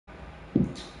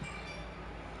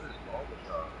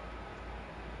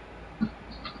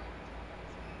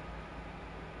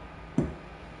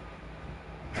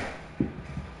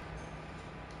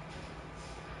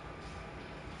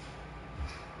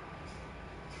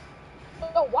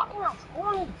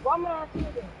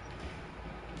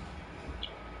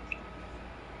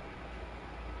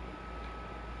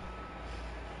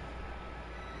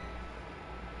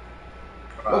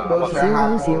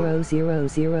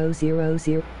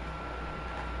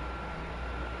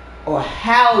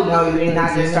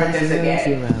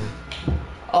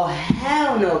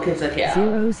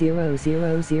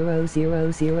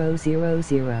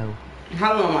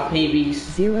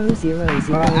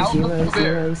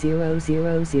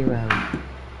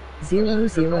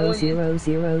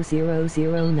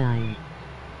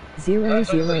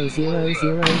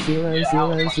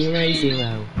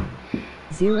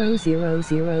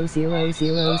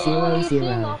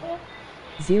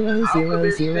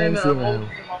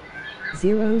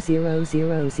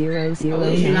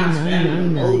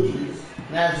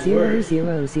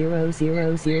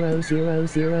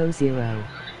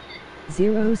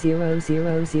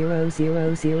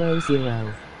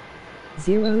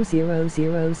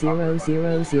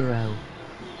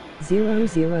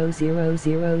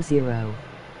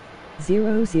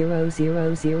0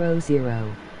 0 0 0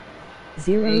 0 0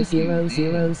 0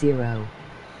 0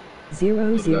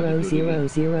 0 0 0 0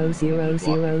 0 0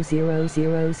 0 0 0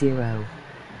 0 0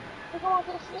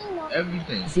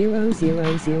 Everything. 0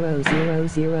 0 0 0 0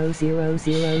 0 0 0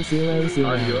 0 0 0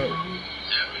 Audio.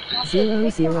 0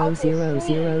 0 0 0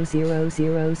 0 0 0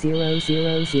 0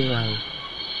 0 0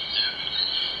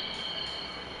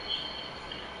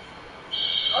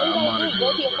 All you I'm gotta out do of is go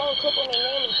here. to your phone, click on their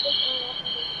name, and click on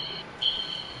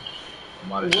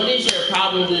I'm out of What here. is your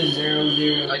problem with 0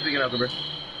 0? How you picking up, bro?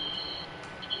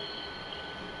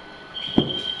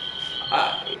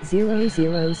 0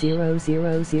 0 0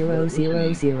 0 0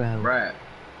 0 0 Brad.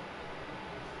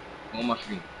 On my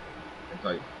screen. It's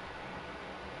like,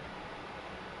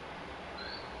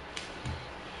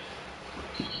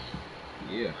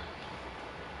 yeah.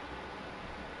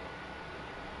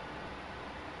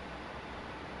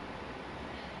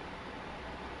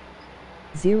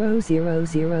 Zero zero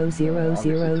zero zero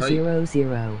zero zero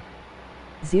zero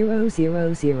 0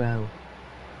 0 0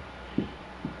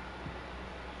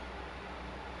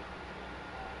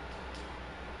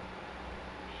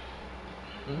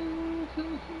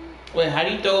 Wait, how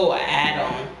do you throw an ad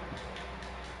on?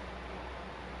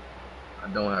 I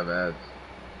don't have ads.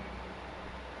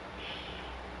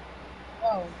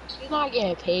 Bro, he's not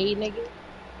getting paid, nigga.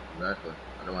 Exactly.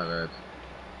 I don't have ads.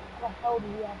 How the hell do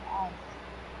you have ads?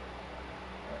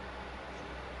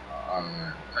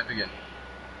 Type again.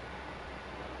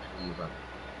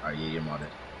 Alright, yeah, you're modded.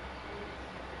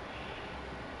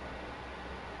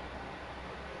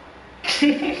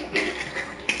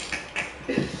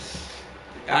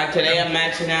 Today I'm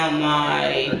maxing out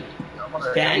my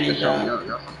standing zone.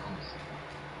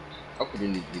 How could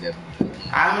you do that?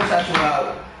 I'm gonna shut you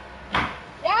out.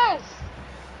 Yes!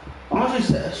 Why don't you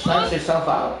shut yourself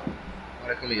out?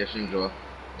 Why come here, stream, Joel?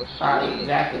 What's your Alright, stream name?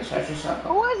 exactly. Shut yourself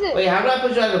Who out. is it? Wait, how do I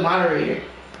put you as a moderator?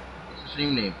 What's your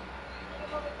stream name?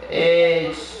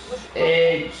 It's.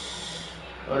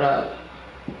 Hold up.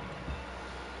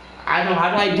 I know.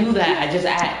 How do I do that? I just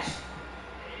asked.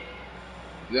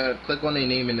 You gotta click on their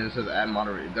name and then it says add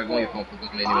moderator. You gotta go on your phone, click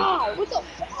on their name. Ah, what the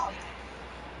fuck?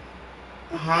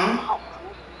 Huh?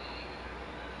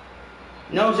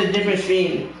 No, it's a different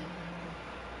stream.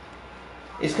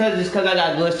 It's cause I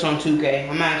got glitched on 2K.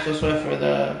 I'm actually sweat for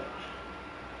the.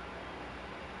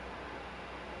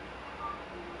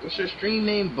 What's your stream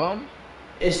name, bum?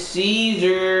 It's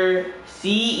Caesar,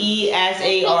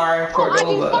 CESAR Oh, I just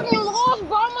Cordova. fucking lost,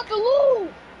 bro. I'm about to lose.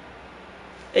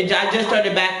 I just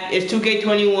started back. It's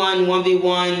 2K21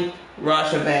 1v1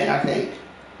 rush event, I think.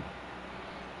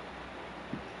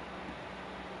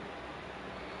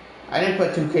 I didn't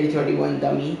put 2K21,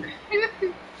 dummy.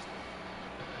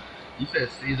 You said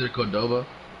Caesar Cordova?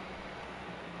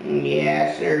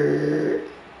 Yes, sir.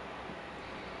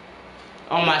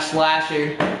 On my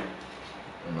slasher. I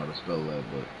don't know how to spell that,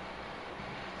 but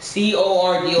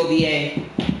CORDOVA.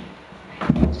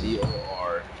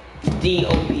 C-O-R.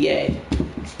 DOVA.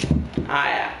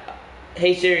 Alright.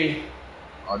 Hey Siri.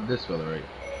 Oh, this spell it right.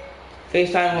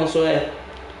 FaceTime Josue.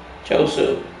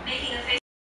 Chosu.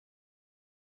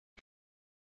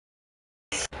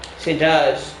 She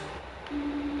does.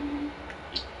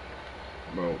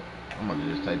 Bro, I'm about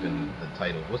to just type in the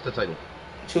title. What's the title?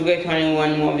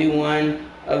 2K21 1v1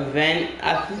 event.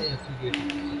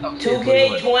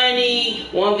 2K20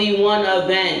 1v1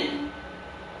 event.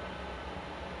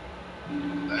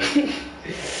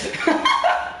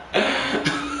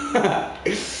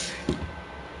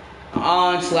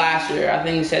 On slasher. I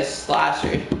think it says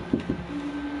slasher.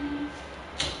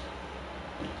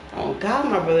 Oh God,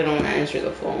 my brother don't answer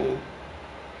the phone.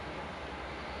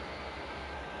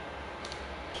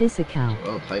 Kiss a cow.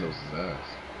 Joel titles his ass.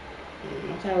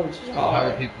 Titles is Hella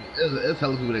hard. people. It's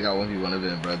hella people that got 1v1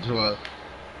 event, bro. Joel,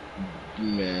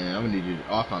 man, I'm gonna need you.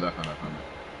 Oh, I found it.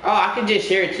 Oh, I can just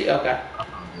share it to you. Okay. I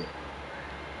found it.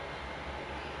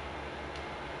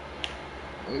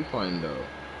 Let me find though.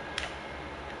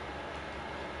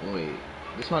 Wait,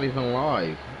 it's not even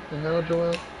live. What the hell,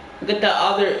 Joel? Look at the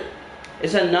other.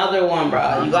 It's another one,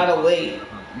 bro. You gotta wait.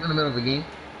 You in the middle of the game?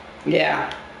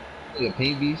 Yeah. You a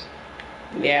paint beast?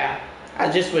 Yeah. I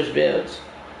just switched builds.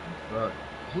 Fuck.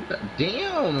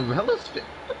 Damn, hella spit.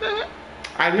 What the heck?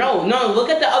 I know. No, look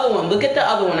at the other one. Look at the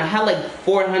other one. I had like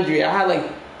 400. I had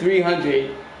like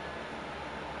 300.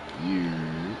 You.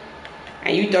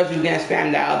 And you thought you was gonna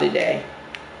spam that other day.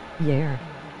 Yeah.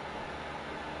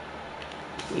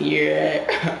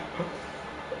 Yeah.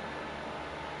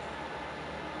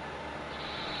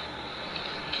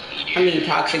 I mean,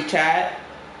 toxic chat.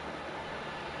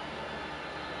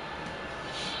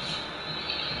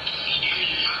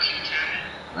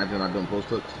 Imagine not doing post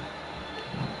hooks.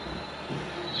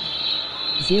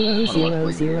 0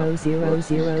 0 0 0 0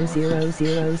 0 0 0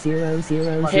 0 0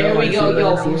 0. Here we go,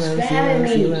 yo. Who's spamming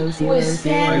me? Who is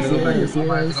spamming me?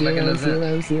 0 0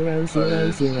 0 0 0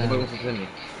 0 0. Nobody wants to send me.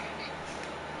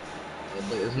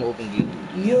 It's no open game.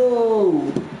 Yo.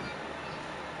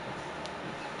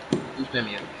 Who's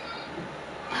spamming it?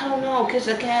 I don't know. Kiss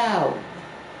a cow.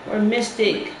 Or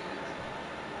Mystic.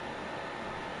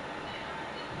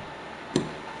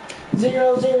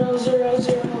 0 0 0 0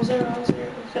 0 0 0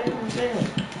 0.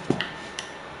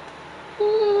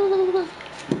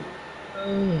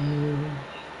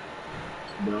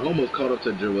 Bro, I almost caught up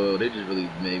to Joel. They just really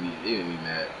made me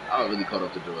mad. I really caught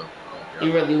up to Joel.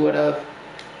 You really would have.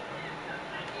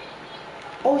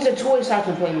 Oh, he's a toy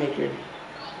soccer playmaker.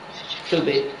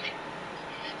 Stupid.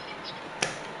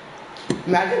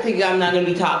 Imagine thinking I'm not gonna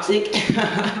be toxic.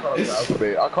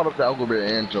 I caught up to Algobert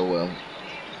and Joel.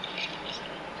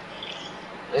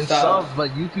 And Stop. subs,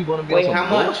 like YouTube wanna be Wait, on some how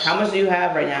much? bullshit. How much do you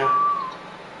have right now?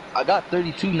 I got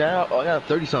 32 now. Oh, I got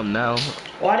 30 something now.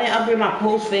 Oh, I didn't upgrade my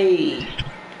post fade.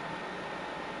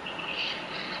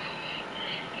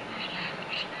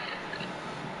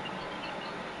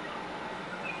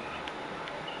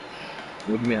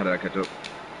 What do you mean? How did I catch up?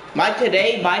 By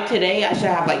today, I should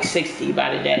have like 60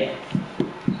 by the day.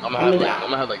 I'm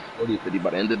gonna have like 40 or 50 by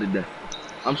the end of the day.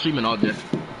 I'm streaming all day.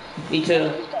 Me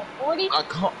too. 40? I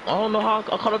don't know how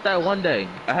I caught up that one day.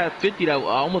 I had 50 I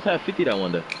almost had 50 that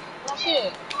one day. That's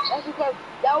it. That's because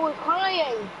that was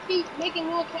Kanye. He's making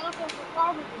new accounts on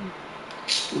photography.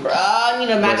 Bruh, I need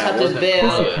to max out this Kiss a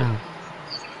build. cow.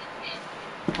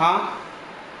 Huh?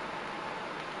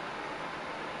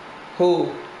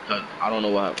 Who? I don't know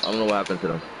what happened to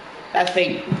them. That's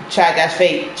fake. Chat, that's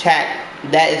fake. Chat.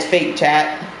 That is fake,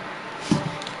 chat.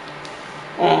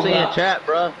 I'm Oh, saying God. chat,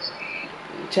 bro.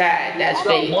 Chat, that's You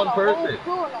got fake. one person.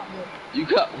 You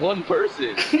got one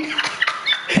person.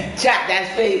 Chat,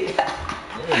 that's fake.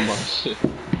 Oh my shit.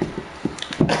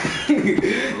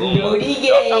 Naughty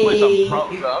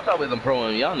I'm talking with some pro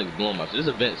and y'all niggas blowing my shit. This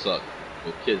event sucks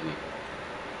with Kizzy.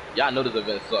 Y'all know this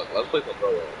event sucks. Let's play some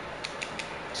pro.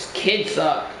 Kids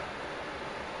suck.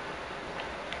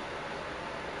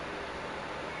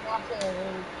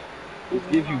 This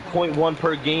gives you 0.1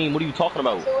 per game. What are you talking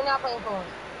about? So we're not playing for him.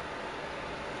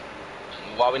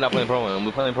 Why we not playing pro?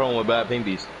 We're playing pro with bad ping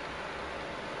beast.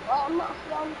 Well, I'm not.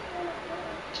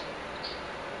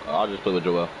 I'll just play with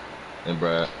Joel and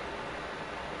Brad.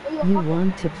 You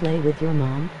want to play with your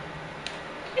mom?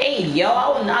 Hey, yo,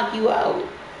 I will knock you out.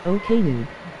 Okay, noob.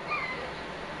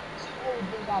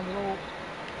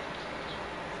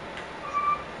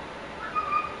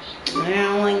 I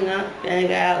don't like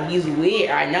nothing out. He's weird.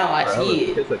 I know, I see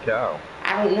it. It's a cow.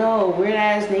 I don't know. Weird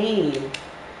ass name.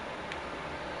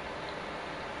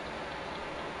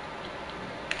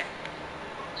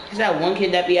 Is that one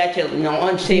kid that be at your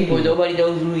unsafe where nobody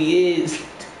knows who he is?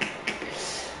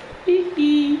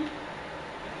 VV.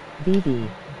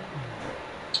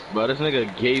 Bro, this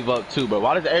nigga gave up too, bro.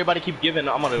 Why does everybody keep giving?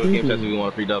 I'm gonna go game test if we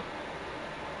want a free dub.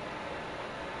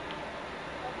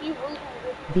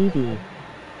 VV.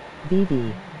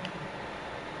 VV.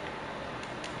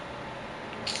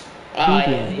 Oh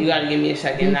yeah, you gotta give me a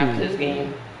second after this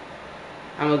game.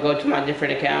 I'm gonna go to my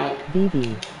different account.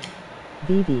 VV.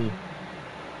 VV.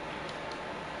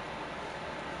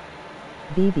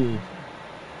 VV.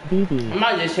 VV. I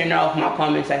might just turn off my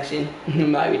comment section.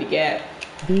 Might be the gap.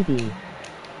 VV.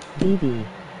 VV.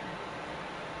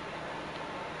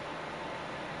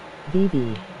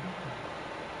 VV.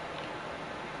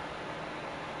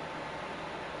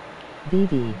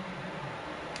 VV.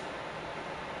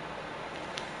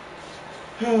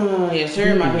 Yes,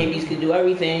 sir. My babies can do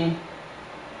everything.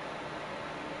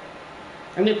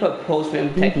 I'm gonna put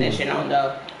postman technician on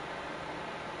though.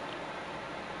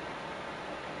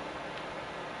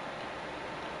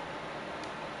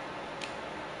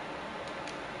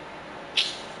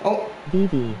 Oh,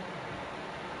 VV.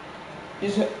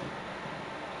 just.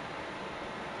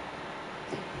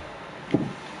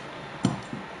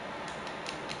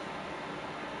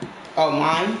 Oh,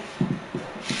 mine.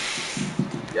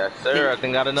 Yes, sir. I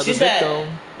think I got another She said,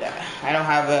 victim. I don't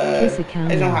have a. Kiss a cow I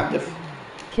don't now. have the.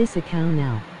 Kiss a cow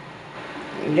now.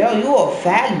 Yo, you a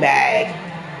fag bag.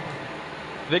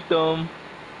 Victim.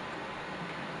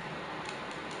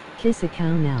 Kiss a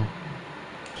cow now.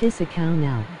 Kiss a cow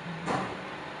now.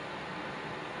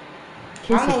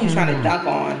 Kiss I a don't know who you cow trying to now. dunk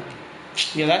on.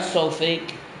 Yo, that's so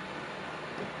fake.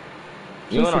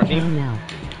 You Kiss on a our cow team? now.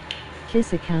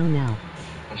 Kiss a cow now.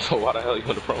 So why the hell you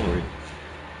on the promo read?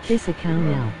 Kiss a cow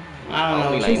now. I don't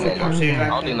know. think Kiss a cow now. I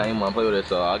don't think Naeem wanna play with it,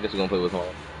 so I guess we're gonna play with him.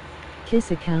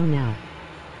 Kiss a cow now.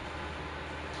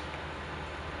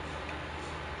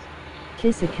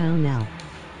 Kiss a cow now.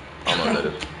 I don't know what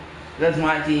that is. That's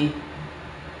my team.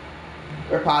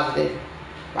 We're positive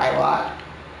by a lot.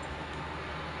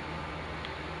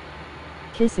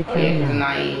 Kiss a cow Oh yeah, he's now.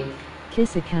 naive.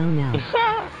 Kiss a cow now.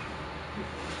 I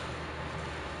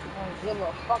don't give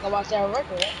a fuck about that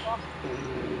record. That's awesome.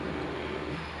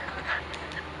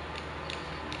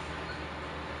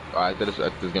 Alright, after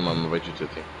this game, I'm gonna invite you to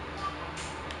the team.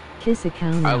 Kiss a cow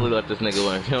I really now. let this nigga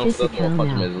win. He don't Kiss a suck more cow punch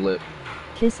him now. his lip.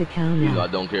 Kiss a cow You know, I now.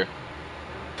 don't care.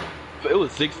 It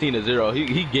was 16-0.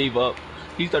 He gave up.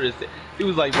 He started. He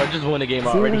was like, "Bro, just win the game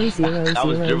already." 0 0 I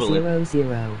was 0 dribbling. 0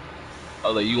 0. I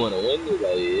was like, "You want to win?" He was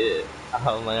like, "Yeah."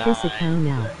 I was like, Kiss a "Alright." cow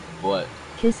now. What?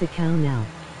 Kiss a cow now.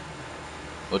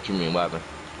 What you mean? What happened?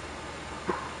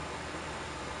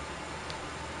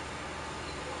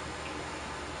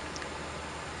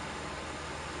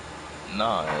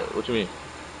 Nah. What you mean?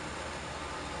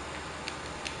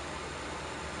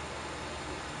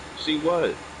 See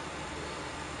what?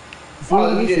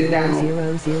 Oh, you 0 did it 0 down.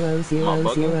 0 0 0 Come on, 0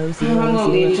 Bugger. 0 I'm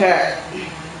gonna get 0 chat.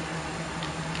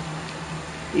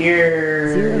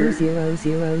 You're. 0 0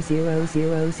 0 0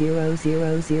 0 0 0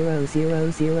 0 0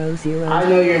 0 0 0. I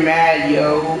know you're mad,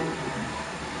 yo.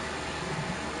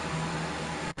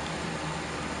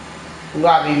 You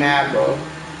gotta be mad, bro.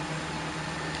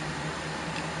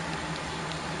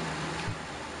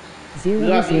 0 You 0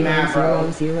 gotta be mad,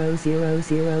 bro. 0 0 0 0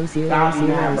 0 0 Gotta be 0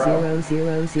 mad, bro. 0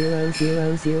 0 0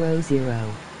 0 0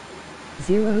 0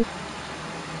 0.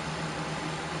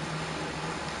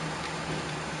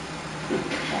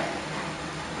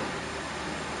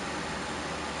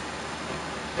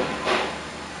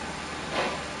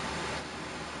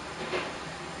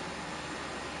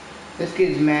 This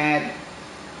kid's mad.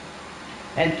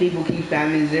 And people keep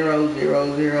spamming 0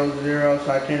 0 0 0,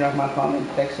 so I turned off my comment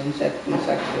section.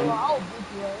 Well, I'll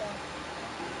beat you right now.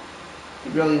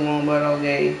 You really won't, but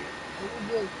okay. You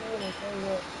get cool and say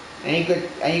that. And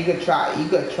you could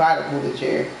try to pull the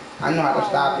chair. I know how to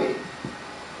stop it.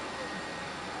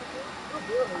 I'm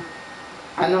good at you.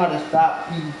 I know how to stop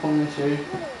people pulling the chair. I'm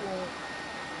good at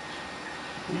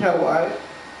you. You know what? I'm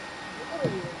good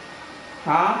at you.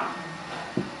 Huh?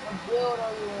 I'm build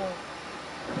on you.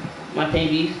 My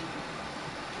babies.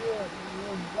 Yeah,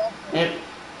 you're definitely.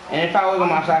 And if I was on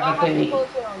my side, I If could I play me. put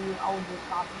shit on you, I would just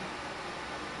stop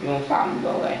you. You won't stop me, go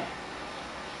away.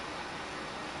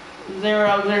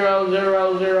 0 0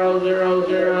 0 0 0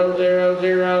 0 0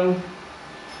 0.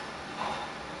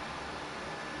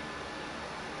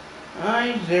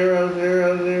 Alright, 0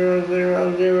 0 0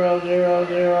 0 0 0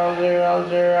 0 0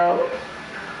 0.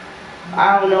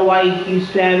 I don't know why you keep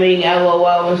spamming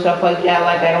LOL and stuff like that,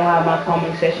 like I don't have my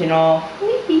comment section off.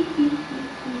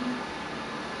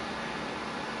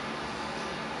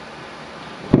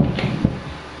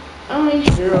 Alright,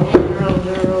 0 0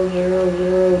 0 0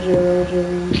 0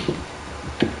 0 0.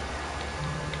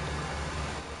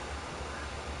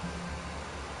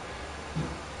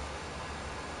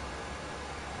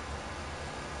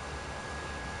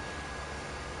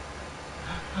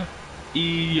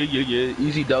 Yeah.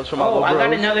 Easy dubs from my Oh, little I got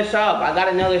bros. another sub.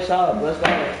 Let's go.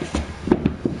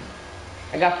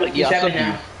 I got 57 Yeah, I subbed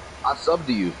now. you. I subbed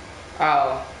to you.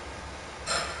 Oh,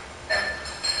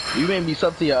 You made me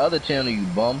sub to your other channel, you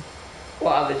bum.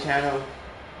 what other channel?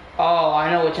 Oh, I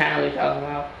know what channel you're talking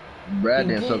about. Brad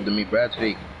didn't sub to me. Brad's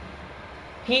fake.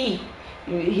 He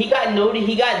got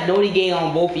Naughty Gang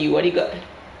on both of you. What do you got?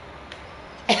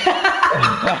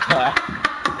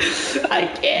 I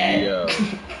can't.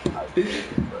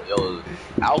 Yo,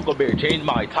 Alcabear changed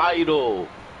my title.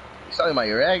 You talking about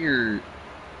your Ragger?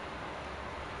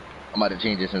 I'm about to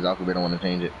change it since Alphabet don't want to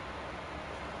change it.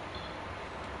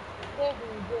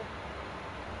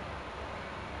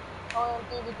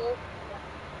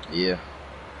 Yeah.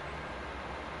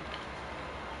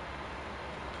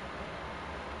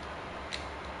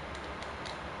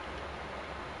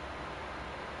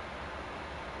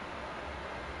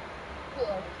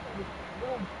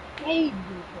 Hey,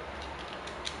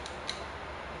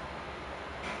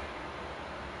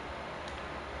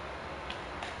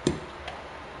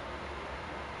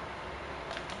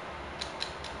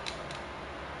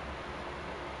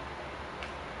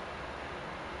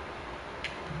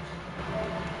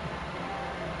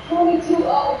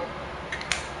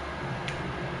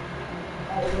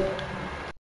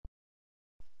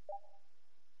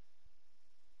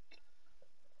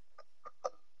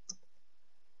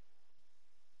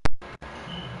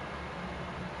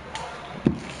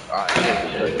 Alright,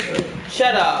 shut.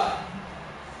 Shut up.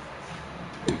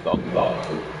 What you talking about?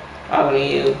 Talking to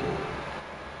you.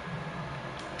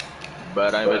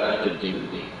 But I ain't ready to the team.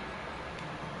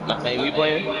 Not saying we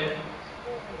playing?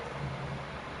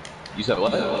 You said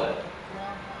what?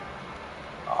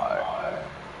 Alright.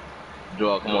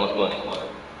 Joel, come on, let's play.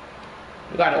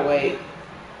 You gotta wait.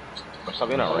 Stop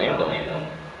being a random.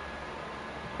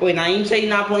 Wait, now you say you're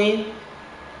not playing?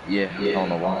 Yeah, I don't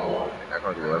know why. I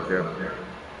can't do left here.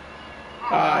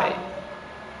 Alright.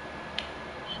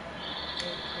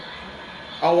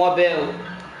 On what bill?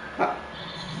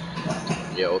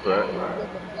 Yeah, Ultra.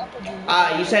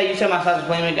 Alright, you said my son's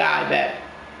playing guy, I bet.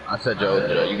 I said your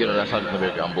Ultra. You get on that side of the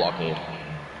video, I'm blocking you.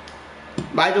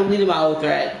 But I deleted my old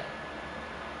thread.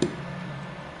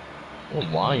 You're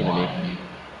lying to me.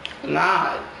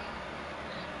 Nah.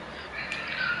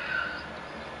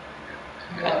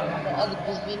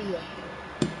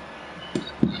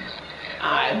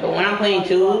 Alright, but when I'm playing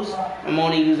twos, I'm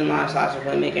only using my slicer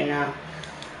playmaker now.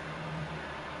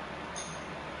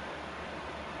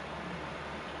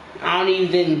 I only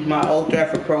using my old thread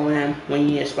for pro-am when you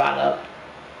need a spot up.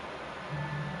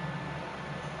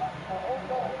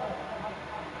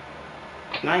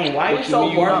 Man, why are you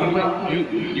so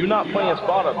worried? You're not playing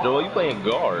spot up, Joel. You playing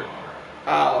guard.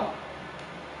 Oh.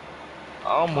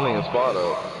 I'm playing spot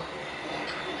up.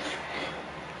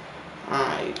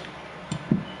 Alright.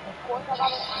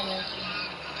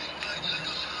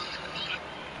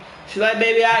 She's like,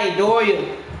 baby, I adore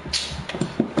you.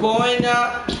 Boy,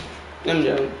 now. I'm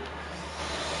joking.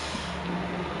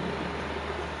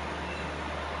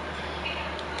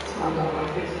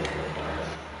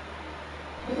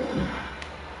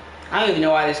 I don't even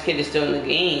know why this kid is still in the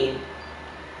game.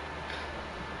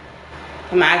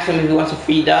 I'm asking him if he wants a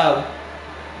free dub.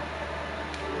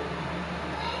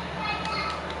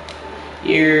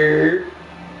 You're.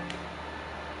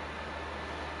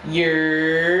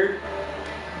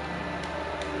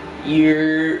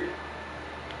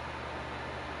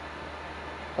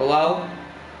 Hello?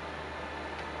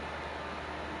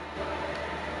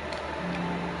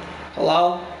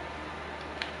 Hello?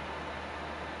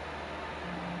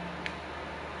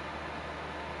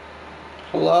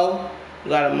 Hello? You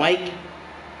got a mic?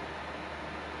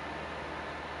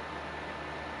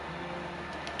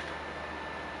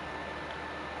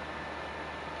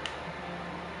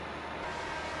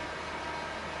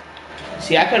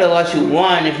 See, I could have let you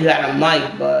won if you had a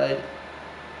mic, but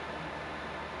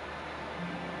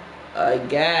I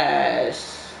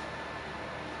guess.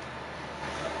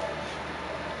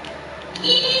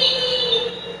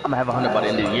 I'm gonna have 100 by the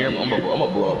end of the year. I'm gonna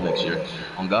blow up next year.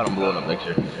 On God, I'm blowing up next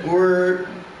year. Word.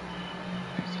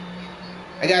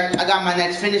 I got my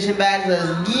next finishing badge.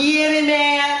 Let's get it,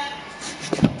 man.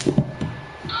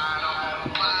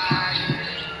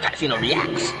 Tashino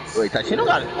reacts. Wait, Tashino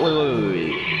got it.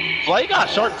 Wait. Why you got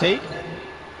a sharp take?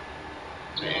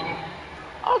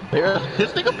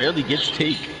 This nigga barely gets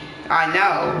take. I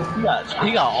know.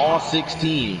 He got all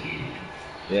 16.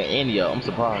 Yeah, and yeah, I'm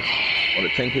surprised. On the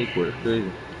 10K quarter,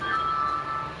 crazy.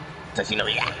 Tashino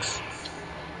reacts.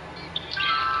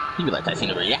 He be like,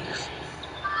 Tashino reacts.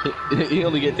 He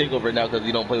only get takeover now because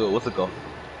he don't play with what's it called?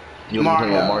 He don't play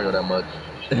with Mario that much.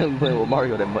 He don't play with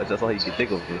Mario that much. That's why he get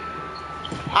takeover.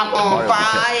 I'm on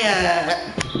fire.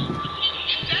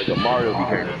 Like a Mario be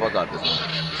carrying the fuck out this one.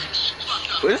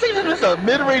 Wait, this ain't just a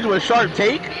mid-range with a sharp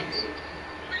take?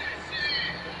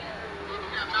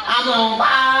 I'm on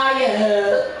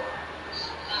fire.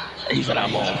 He said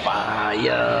I'm on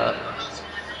fire.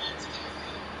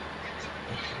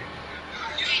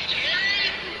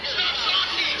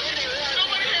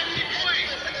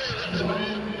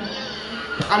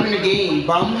 I'm in the game,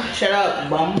 bum. Shut up,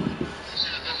 bum.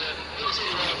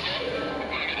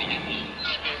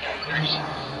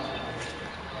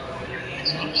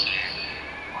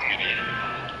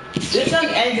 This song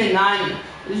ends at 9.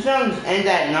 This song ends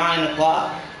at 9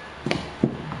 o'clock.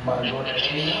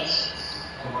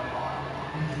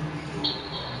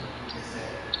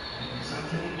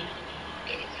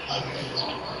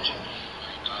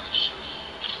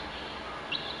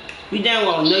 You damn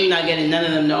well know you're not getting none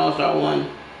of them to All-Star 1.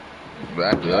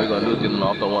 Exactly. All you're gonna do is get an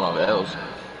All-Star 1 off the L's.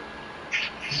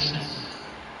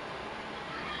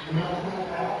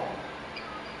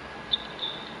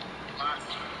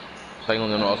 So you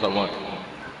gonna get an All-Star 1.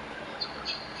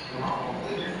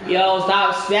 Yo,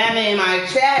 stop spamming in my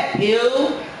chat,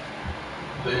 you.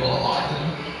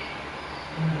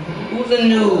 Who's a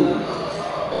noob?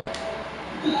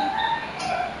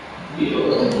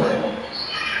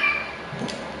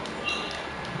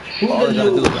 All Who's they a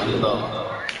gotta do is noob? get it up.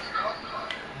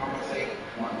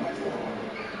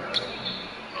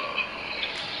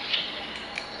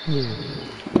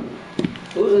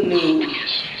 Who's a noob?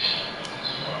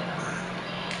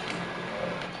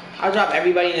 I'll drop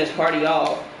everybody in this party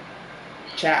off.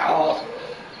 Chat off.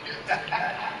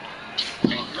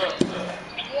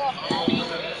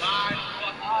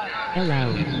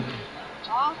 Hello.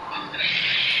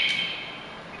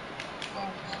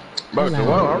 Bro, so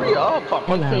Hello. hurry up. Fuck,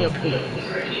 punch me in your Hello. face.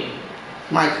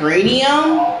 My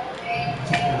cranium?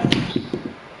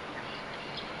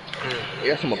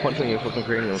 Yeah, someone punch in your fucking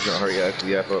cranium. It's gonna hurt your ass.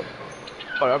 Yeah, so.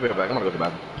 Oh, I'll be right back. I'm gonna go to the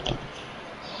bathroom.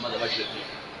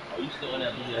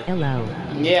 Hello.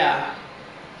 Yeah.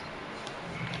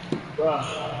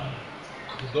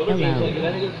 Hello.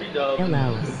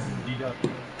 Hello.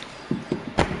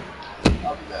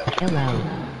 Hello.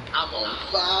 I'm on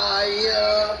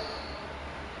fire.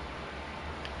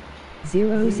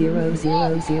 0 0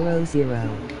 0 0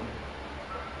 0.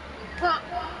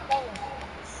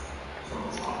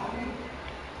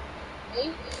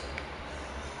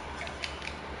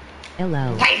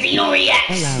 Hello. Tyson, no reacts.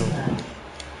 Hello.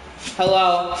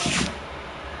 Hello.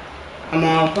 I'm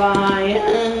on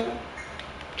fire.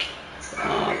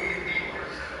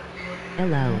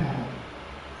 Hello.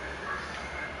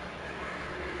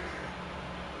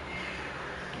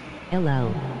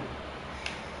 Hello.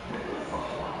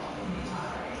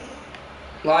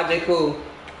 Logic who?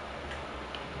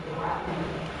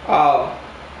 Oh.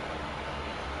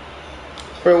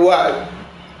 For what?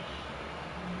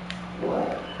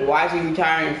 Why is he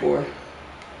retiring for?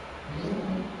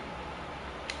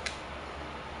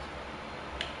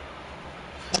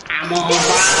 I'm on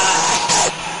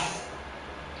fire.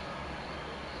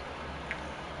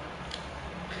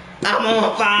 I'm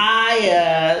on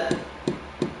fire.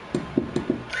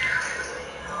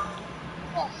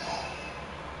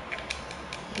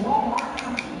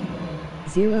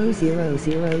 Zero zero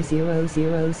zero zero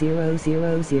zero zero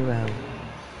zero zero.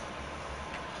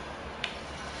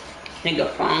 Nigga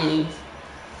finally.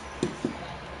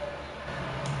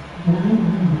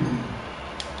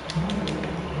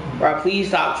 Bro, please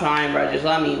stop trying, bro. Just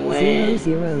let me win.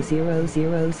 Zero zero zero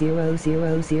zero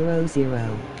zero zero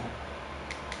zero.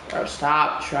 Bro,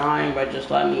 stop trying, bro.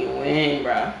 Just let me win,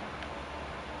 bro.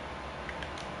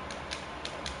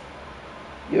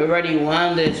 You already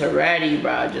won this already,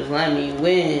 bro. Just let me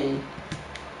win.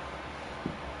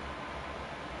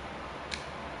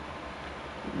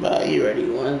 Bro, you already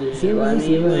won this. Just Zero let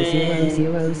me zero win. zero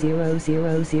zero zero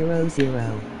zero zero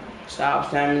zero. Stop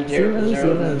spamming Zero zero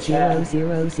in zero the zero chat.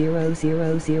 zero zero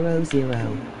zero zero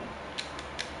zero.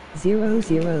 Zero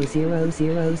zero zero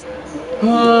zero.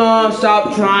 Oh,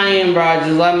 stop trying, bro.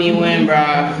 Just let me win,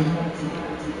 bro.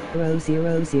 Zero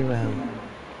zero zero.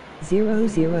 Zero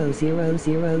zero zero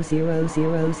zero zero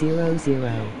zero zero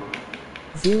zero.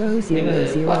 Zero zero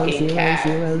zero Fucking zero cat.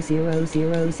 zero zero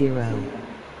zero zero.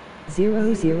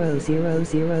 Zero zero zero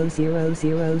zero zero zero zero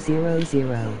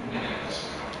zero.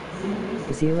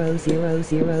 Zero zero zero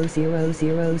zero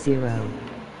zero zero.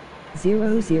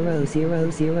 Zero zero zero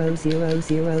zero zero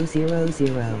zero zero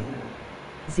zero.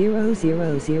 Zero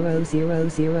zero zero zero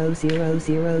zero zero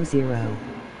zero zero.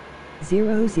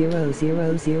 Zero zero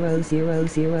zero zero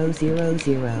zero zero zero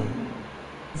zero.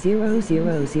 Zero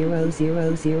zero zero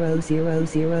zero zero zero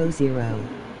zero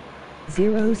zero.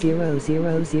 Zero zero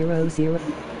zero zero zero.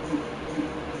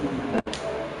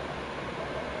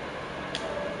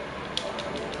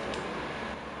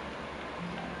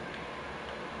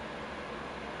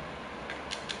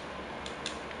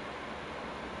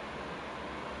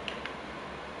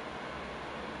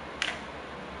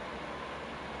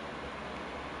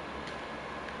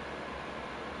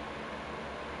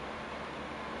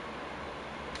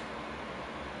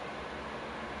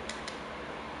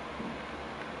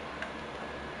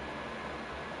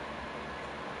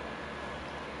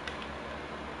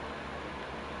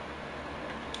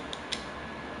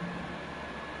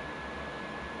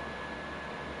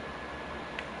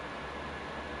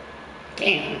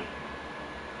 Damn.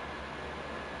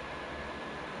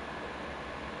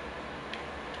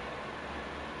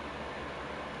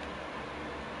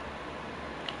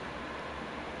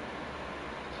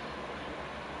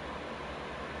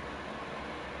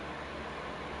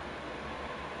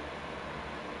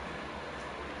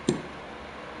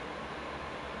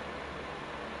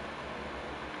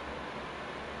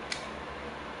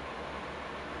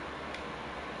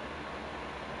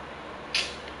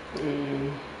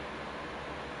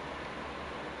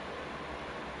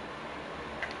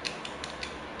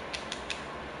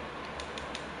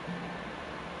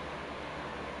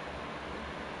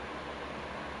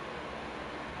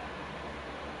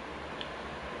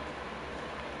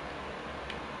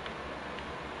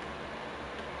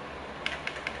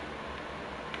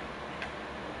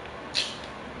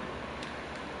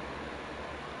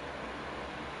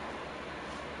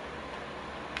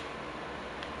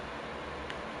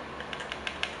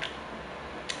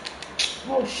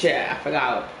 Oh shit, I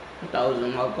forgot. I thought it was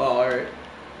in my guard.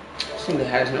 This nigga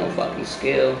has no fucking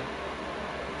skill.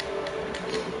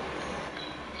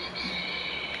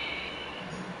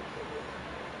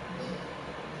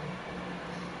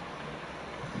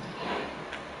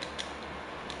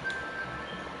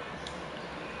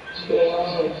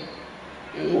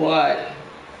 What?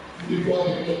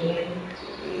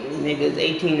 Nigga's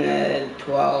 18 to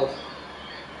 12.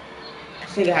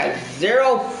 This nigga has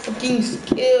zero fucking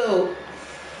skill.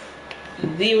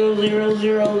 0, 0, 0,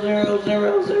 0,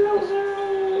 0, 0,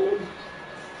 0.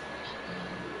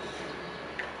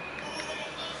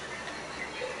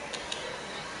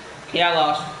 Yeah, I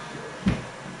lost.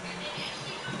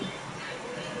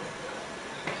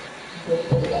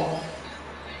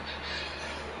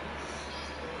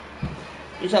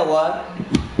 You said what?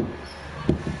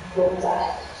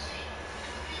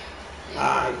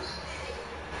 Alright.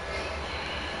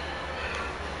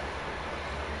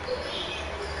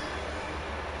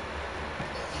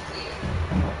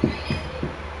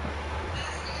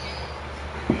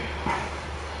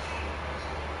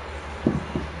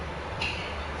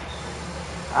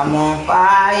 I'm on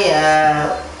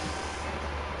fire.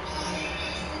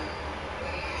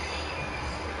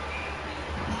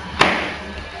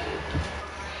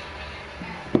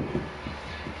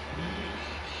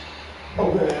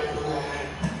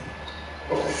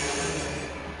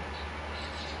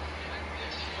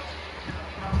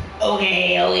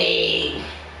 Okay.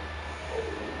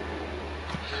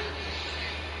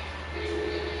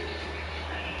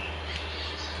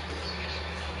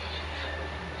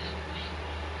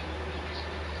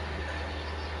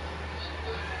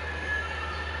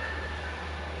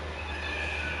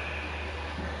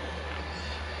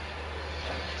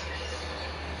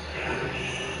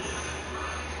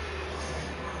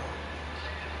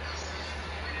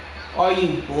 Are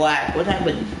you black? What type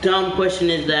of dumb question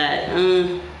is that?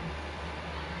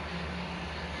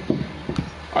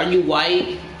 Are you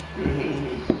white?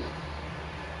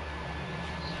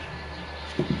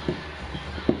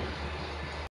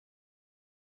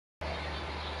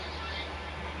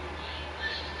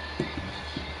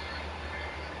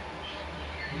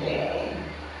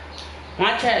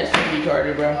 My chat is so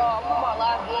retarded, bro. I'm on my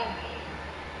last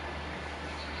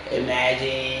game.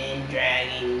 Imagine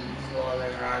dragons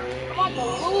rolling around here. I'm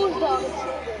about to lose though.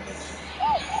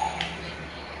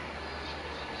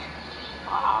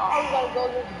 I gotta go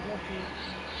this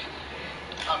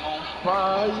I'm on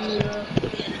fire.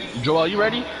 Joel, you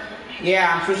ready?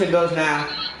 Yeah, I'm switching those now.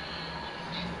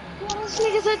 This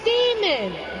nigga's a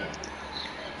demon.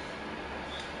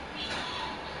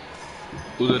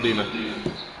 Who's a demon?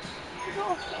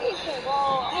 Go faithful, bro.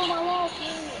 I'm on my last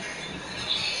game.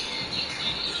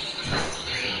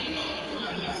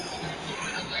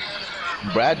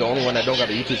 Brad, the only one that don't got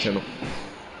a YouTube channel.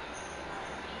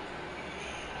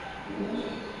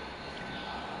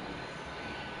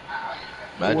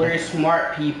 Imagine. We're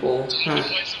smart people. Huh?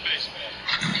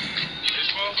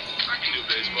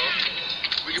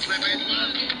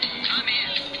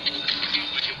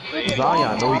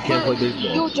 Zion, no, he can't play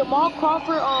baseball. Yo, Jamal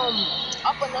Crawford,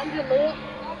 up and under leg.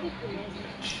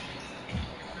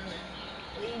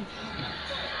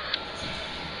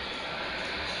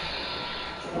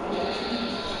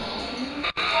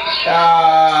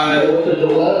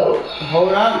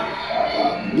 Hold up.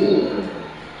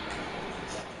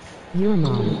 Your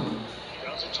mom.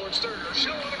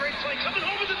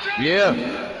 Yeah.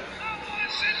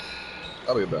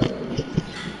 I'll be back.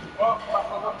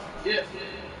 Yeah.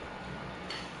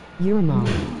 Your mom.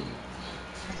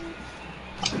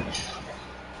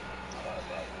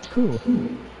 Cool.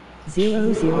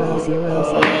 0, 0, 0, 0.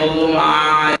 Oh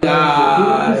my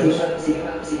gosh.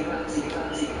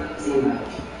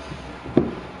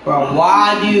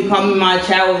 Why do you come in my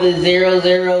chat with the 0,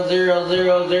 0, 0,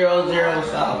 0, 0, 0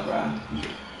 stuff, bro?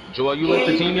 Joel, you left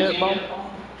the team yet, bro?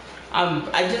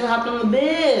 I just hopped on the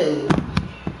bill.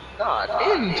 Nah,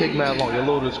 damn, you take mad long. Your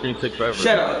loading screen take forever.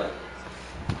 Shut up.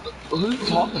 Who you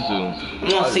talking to? I'm on I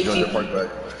just 60. joined your park back.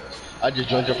 I just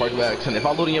joined your park back. And if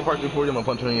I load in your park before you, I'm gonna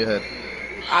punch you in your head.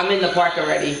 I'm in the park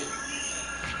already.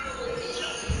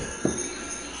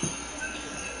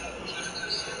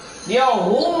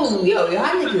 Yo, y'all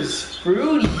niggas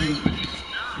fruity.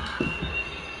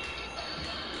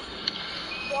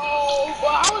 Yo,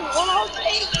 but I was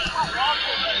 108.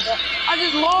 I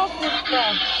just lost this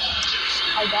stuff.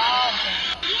 I died.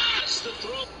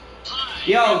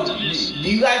 Yo, do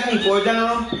you guys need 4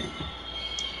 general?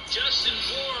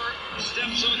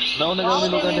 No, nigga, I don't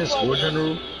need no goddamn score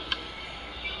general.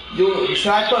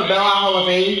 Should I put Bell out Hall of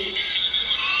Fame?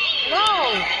 No.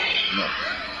 No.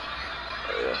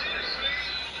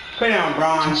 Put it on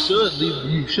bronze.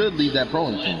 You should leave that pro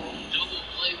in team.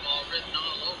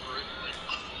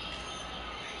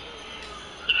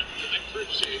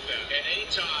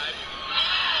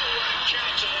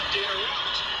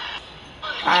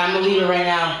 Alright, I'm gonna leave it right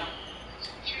now.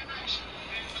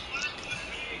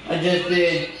 I just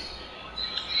did.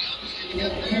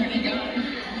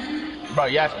 Bro,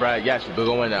 yes, Brad, yes, we're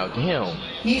going now. Damn.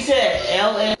 He said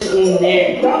LS in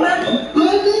there.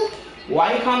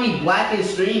 Why you call me black and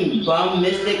stream, bum?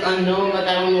 Mystic unknown, like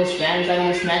I don't know Spanish. I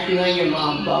don't smack you on your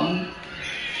mom, bum.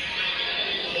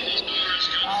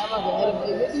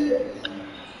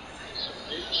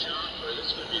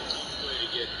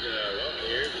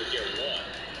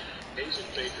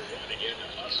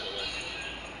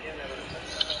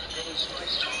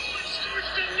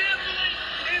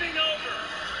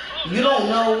 You don't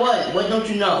know what? What don't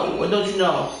you know? What don't you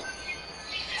know?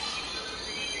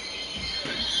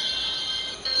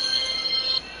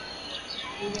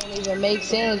 It don't even make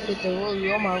sense with the rule.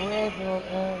 You're my red bro.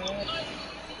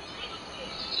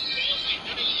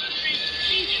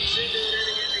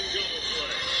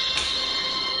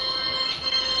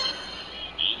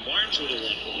 Barnes with a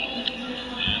 1-ball.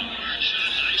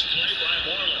 Nice play by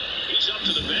Marlon. He's up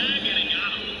to the bag and he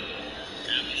got him.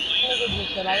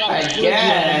 I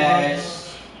guess.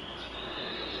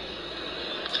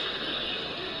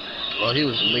 Well, he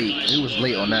was late. He was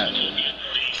late on that.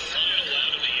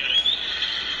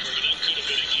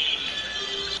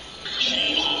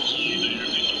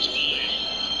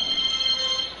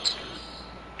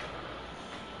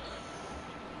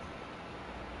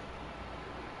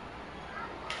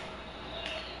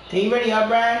 Can you ready up,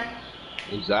 Brad?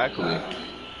 Exactly.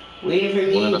 Waiting for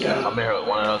me.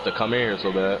 Wanted us to come here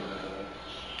so bad.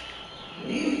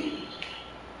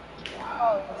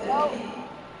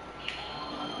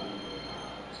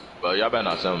 But y'all better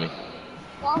not sell me.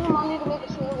 Tell him I need to make a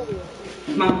short video.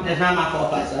 It's not my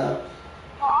fault if I sell.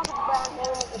 Aquabar need to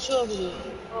make a short video.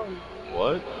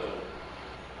 What?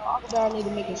 Aquabar need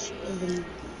to make a short video.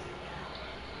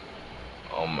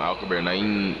 Alcabar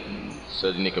Naim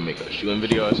said he can make a shooting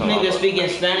video or something. Nigga speaking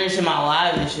Spanish in my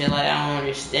live and shit, like I don't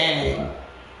understand.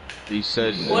 He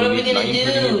said, what are we gonna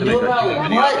do? Do about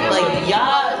what? Like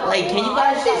y'all, like can you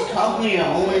guys just talk on your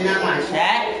own and not my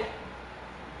chat?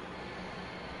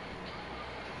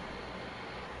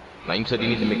 Naim said he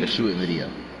needs to make a shooting video.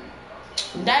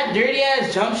 That dirty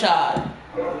ass jump shot.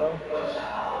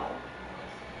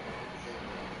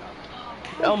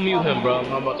 I'll mute him, bro. I'm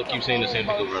not about to keep saying the same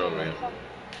thing over and over again.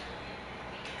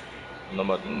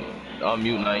 I'll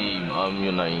mute Naim. I'll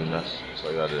mute Naim. That's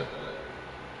what I gotta do.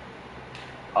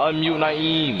 Unmute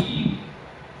Naim.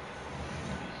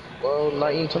 Well,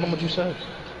 Naim, tell him what you said.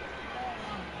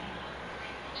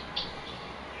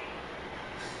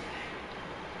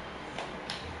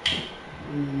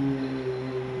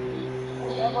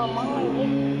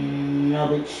 No,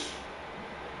 bitch.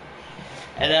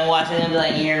 And then watching him be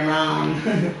like, you're wrong.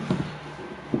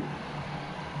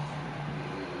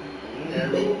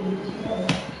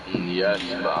 Yes,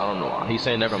 but I don't know. He's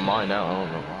saying never mind now. I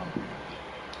don't know.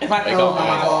 If I close, I'm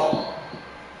my fault.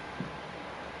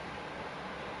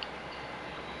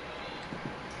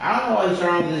 I don't know what's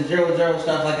wrong with the 0-0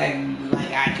 stuff. Like I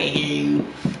can't hear you.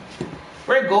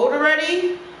 We're gold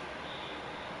already.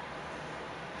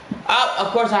 Oh, of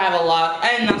course I have a lock.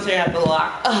 I did not say I have the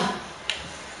lock.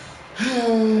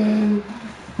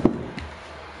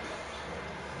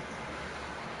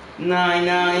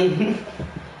 9-9.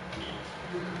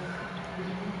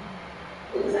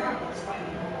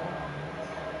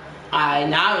 Alright,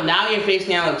 now your face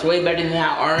now looks way better than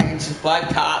that orange black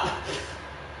top.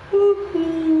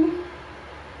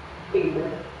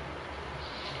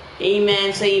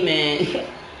 Amen, say amen.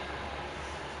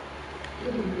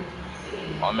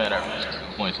 Oh, My man averaged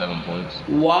 2.7 points.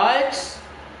 What?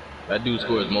 That dude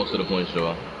scores most of the points,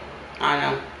 Joel. I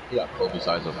know. He got Kobe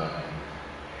size up him.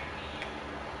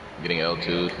 Getting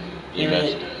L2. He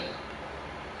missed.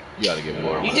 You gotta give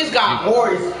more. You just got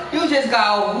horse. You just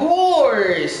got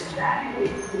horse.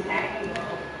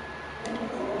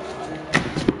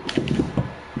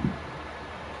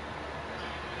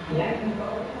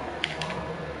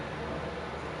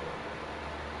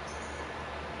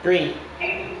 Green.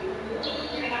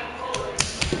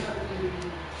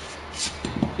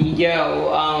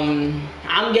 Yo,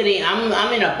 I'm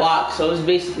in a box, so it's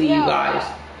basically you guys.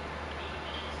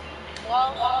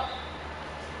 Well,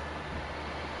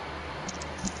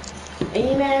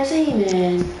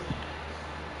 Amen.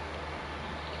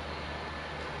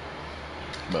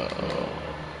 But,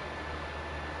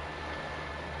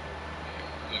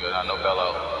 I know Bello.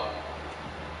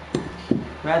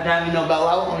 Right now, you know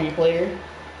Bello on your player.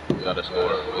 We gotta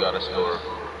score.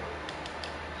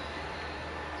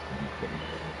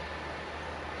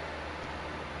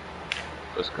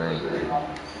 Good screen.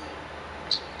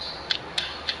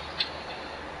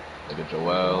 Look at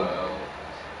Joel.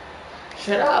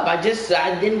 Shut up! I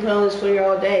didn't play on this player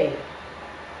all day.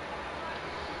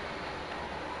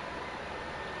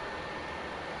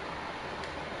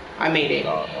 I made it.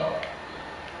 No.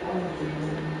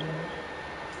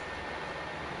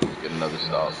 Get another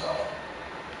stop.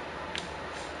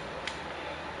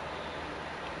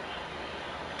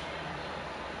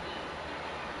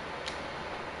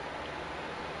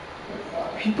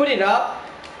 If you put it up,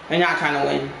 you're not trying to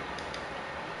win.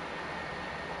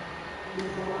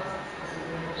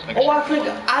 Oh, I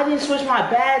forgot. I didn't switch my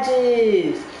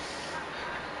badges.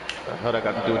 The hell I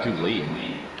got to do with you late?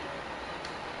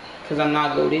 Because I'm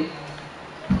not goated.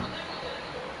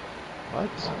 What?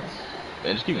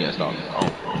 Man, just keep getting stopped. Oh.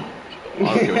 I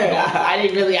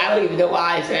don't even know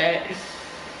why I said it.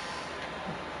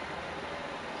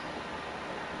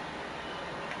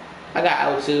 I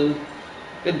got L2.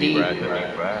 Good D. Brad.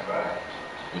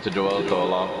 Mr. Joel go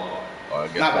along. Or I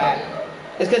guess Not bad.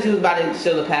 It's because he was about to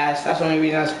steal the pass. That's the only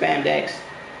reason I spammed X.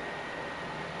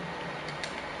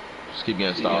 Just keep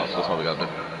getting stopped. That's all we got to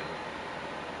do.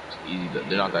 It's easy.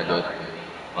 They're not that good. I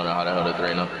don't know how the hell they're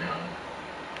 3-0.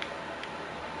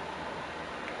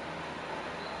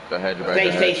 Go ahead, Brad.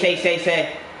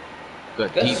 Say.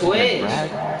 Good switch.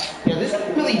 Yeah, this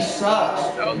really sucks.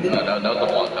 That was a block.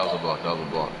 That was a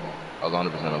block. That was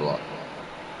 100% a block.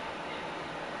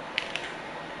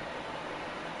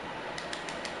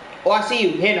 Oh, I see you.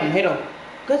 Hit him.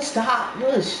 Good stop.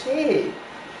 Good shit.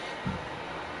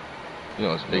 You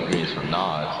know, it's big greens from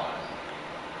Nas.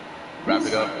 Wrap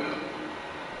it up.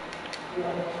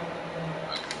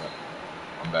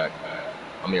 I'm back.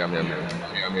 I'm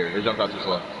here. His jump out too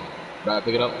slow. Brad,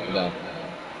 pick it up. Down.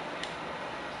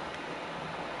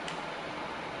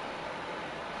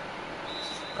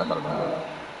 That's not a bad.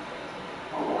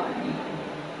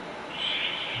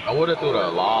 I would have threw the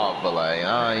lob, but like,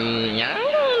 I don't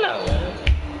know.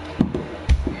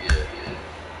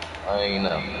 Yeah. I ain't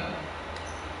know.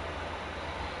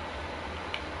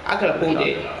 I could have pulled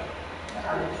it.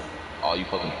 Oh, you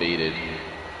fucking faded.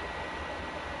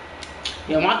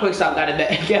 Yo, my quick stop got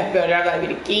get better. I gotta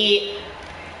be the kid.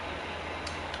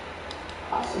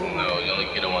 No, you only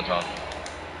get it one time.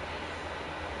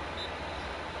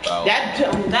 Wow.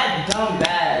 That dumb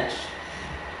badge.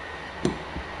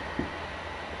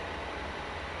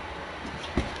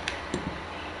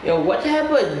 Yo, what type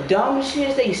of dumb shit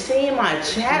is they say in my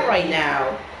chat right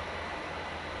now?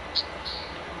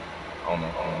 Oh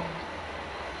no.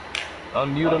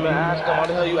 Unmute him and ask him. Why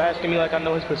the hell you asking me like I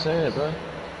know his percent, bro?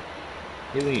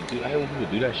 I don't people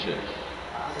do that shit.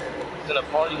 He's in a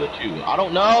party with you. I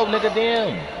don't know, nigga.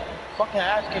 Damn. Fucking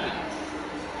asking me.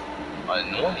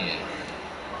 Annoying.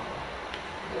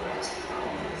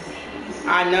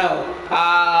 I know.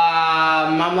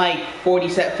 I'm like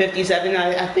 47, 57,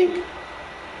 I think.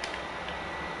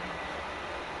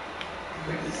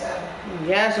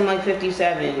 Yes, I'm like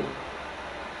 57.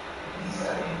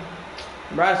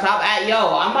 Bro, stop at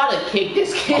yo. I'm about to kick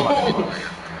this kid.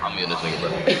 I'm in this nigga,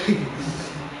 bro.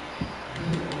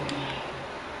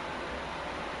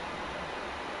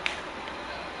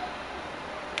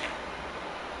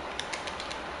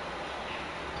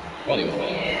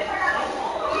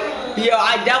 Yo,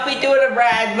 I definitely threw it to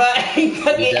Brad, but he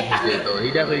took it.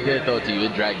 He definitely did throw it to you.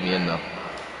 It dragged me in though.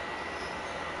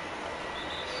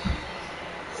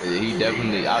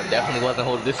 I definitely wasn't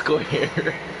holding this score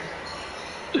here.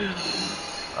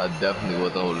 I definitely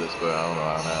wasn't holding this score. I don't know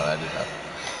how that just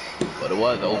happened. But it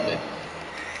was open.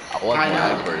 I wasn't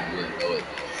going first. You didn't know it.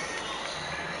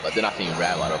 But then I seen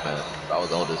Rad wide open. If I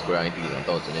was on the square, I didn't think he was gonna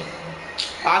throw it to me.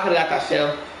 Oh, I could have got that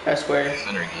still. That square.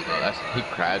 Center geek, bro. He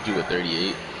crabbed you with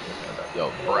 38.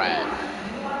 Yo, Brad.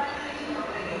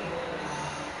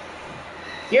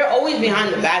 You're always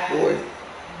behind the backboard.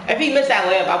 If he missed that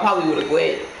layup, I probably would have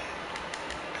quit.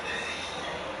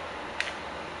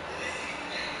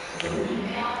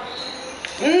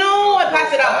 No, I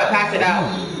passed it out. I passed it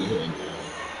out.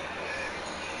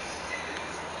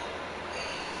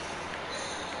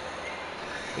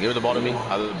 Give the ball to me.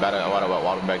 I was bad at water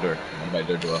back door. Back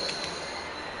door, Joel.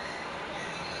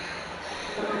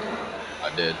 I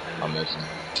did. I missed.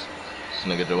 This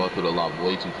nigga Joel threw the lob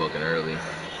way too fucking early.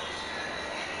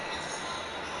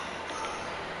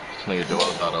 This nigga Joel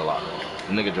thought a lot. This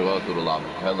nigga Joel threw the lob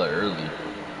hella early.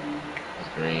 That's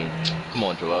green. Come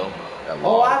on, Joel.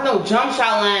 Oh, I have no jump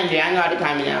shot landing. I know how to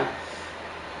time it now.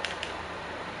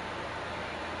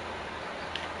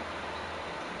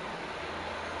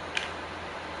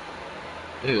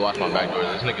 You need to watch my back door.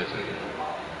 This nigga's.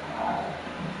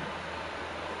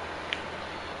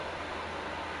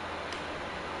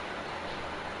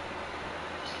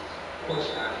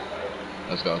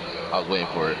 Let's go. I was waiting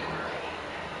for it.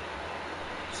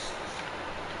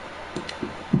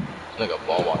 This nigga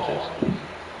ball watches.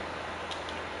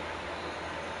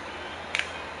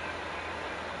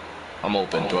 I'm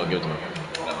open. Joel, give it to me.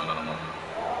 No.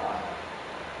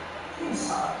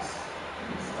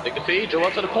 Take the feed,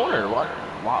 Joel, to the corner.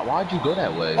 Why'd you go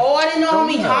that way? Oh, I didn't know how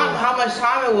much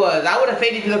time it was. I would have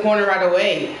faded to the corner right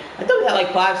away. I thought we had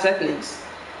like 5 seconds.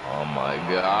 Oh my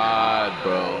god,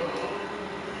 bro.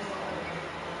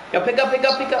 Yo, pick up. Oh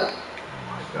my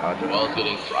god, Joel's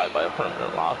getting fried by a perimeter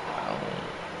lockdown.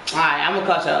 Alright, I'm gonna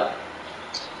catch up.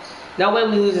 No way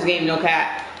we lose this game, no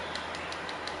cap.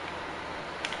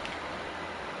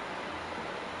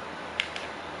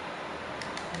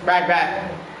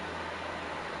 Back.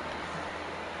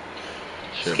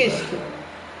 Shit,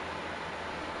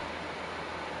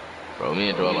 bro, me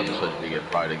and Joel about to switch to get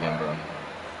fried again, bro.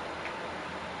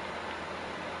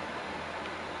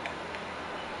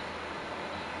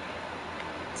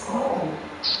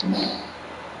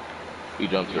 We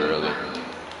jumped too early.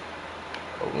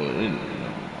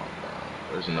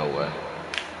 There's no way.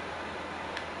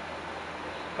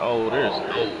 Oh, there's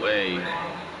no way.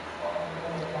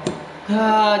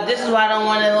 This is why I don't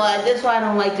want to like. This is why I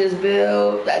don't like this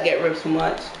build. I get ripped so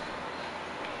much.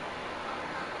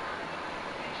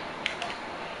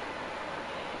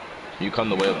 Can you come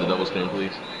the way of the double screen,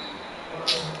 please?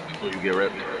 Before you get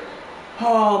ripped.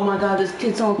 Oh my god, this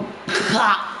kid's on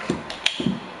cock.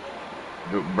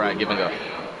 Brad, give me up.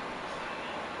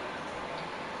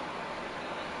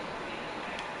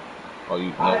 Oh,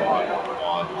 you.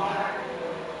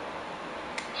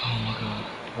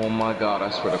 Oh my god, I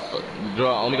swear to fuck.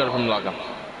 Draw, only got it from the locker.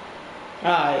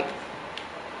 Alright.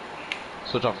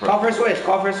 Switch off first.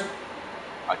 Call first.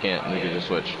 I can't, nigga, just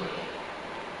switch.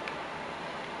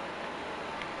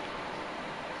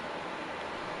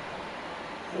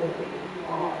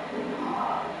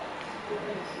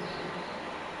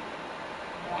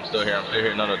 I'm still here.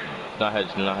 No, not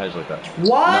hedge like that.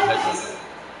 What?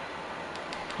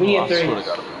 We need a 3. I swear to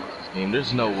God, this game.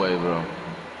 There's no way, bro.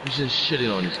 He's just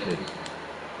shitting on these kids.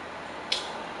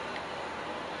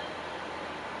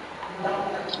 Oh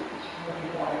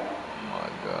my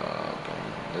god, bro.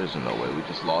 There's no way we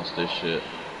just lost this shit.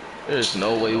 There's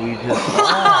no way we just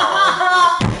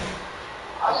lost.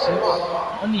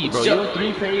 Funny, bro. You're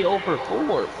 3 for 8 over 4,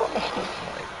 bro.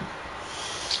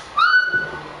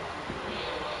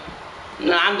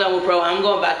 Nah, I'm done with pro. I'm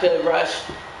going back to the rush.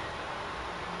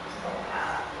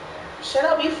 Shut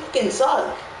up, you fucking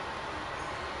suck.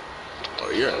 Oh,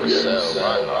 you're in the cell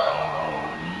right now.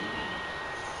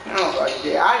 I don't like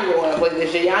this. I don't even want to play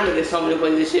this shit. Y'all niggas told me to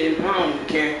play this shit. I don't even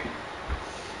care.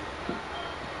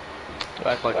 You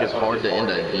act like it's hard to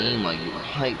end a game. Like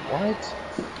what?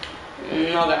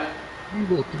 Okay. You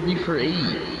go 3 for 8.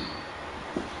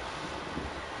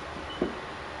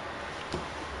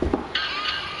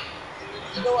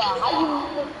 So, how you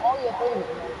miss all your things?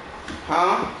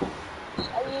 Huh?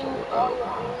 How you miss all your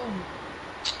things?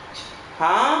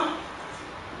 Huh?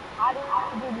 How did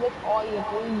you miss all your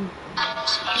things?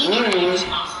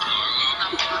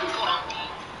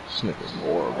 This nigga's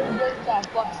horrible. You just got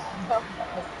fucked.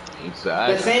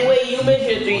 Exactly. The same way you miss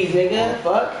your 3s, nigga.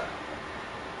 Fuck.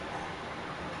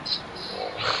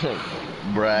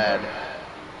 Brad.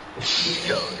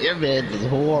 Yo, your man is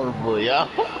horrible, yo.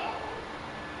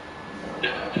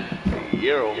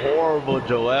 You're horrible,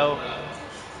 Joel.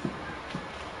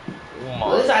 At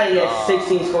least I didn't get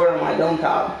 16 scored on my dome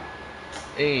top.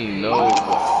 Ain't no.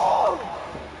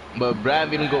 But Brad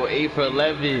didn't go 8 for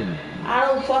 11. I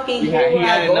don't fucking He care had, what he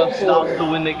had I go enough stops to for.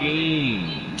 win the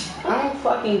game. I don't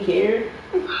fucking care.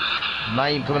 Not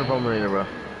even coming from right bro.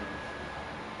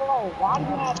 Bro, why do you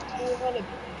have 200?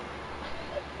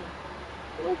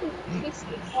 Look at this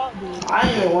account, dude. I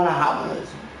didn't even want to hop on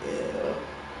this. Yeah.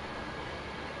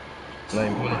 Not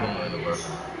even coming from right bro.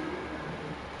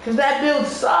 Cause that build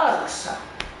sucks.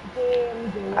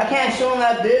 Damn, dude. I can't show him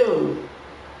that build.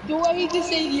 The way he just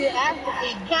said you're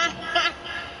African.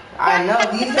 I know,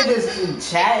 these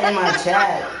niggas chat in my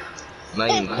chat.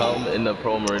 Not even come in the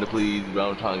pro marina, please,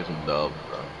 bro. I'm trying to get some dubs,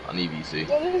 bro. I need VC.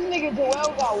 Yo, this nigga Joel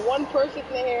got one person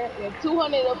in here and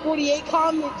 248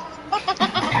 comments.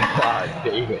 God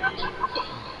damn it.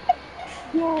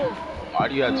 Yo. Why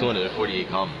do you have 248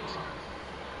 comments?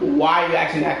 Why are you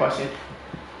asking that question?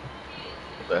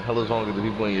 What the hell is wrong with the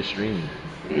people in your stream?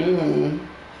 Mm-hmm.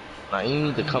 Now you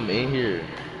need to come in here.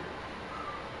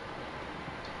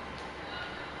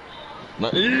 Now,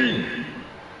 you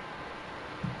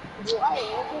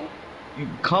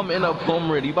come in a pro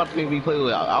marina. You about to make me play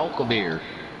with Alcabear.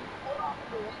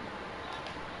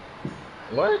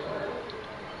 What?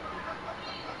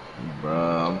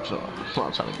 Bruh, I'm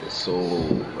trying to get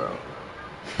sold, bro.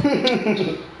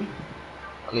 I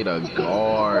need a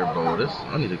guard, bro. I'm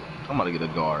about to get a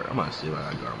guard. I'm about to see if I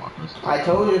got a guard on my first. I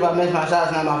told you if I miss my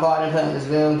shots, not my fault. I didn't play in this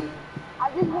build. I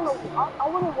just wanna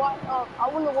watch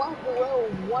the real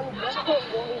one.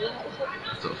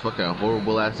 It's a fucking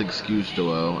horrible ass excuse,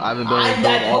 Joel. I haven't been on this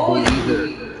build all day either.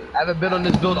 I haven't been on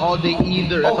this build all day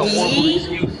either. That's a horrible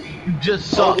excuse. You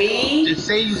just suck. Just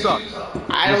say you suck.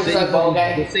 I don't suck,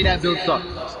 okay? Just say that build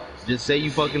sucks. Just say you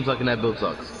fucking suck and that build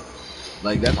sucks.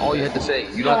 Like, that's all you have to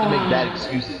say. You don't have to make bad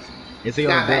excuses. And say you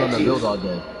haven't been on the build all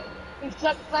day. You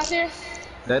suck last year?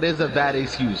 That is a bad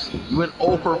excuse. You went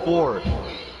 0 for 4.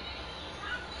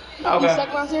 You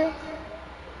suck last year?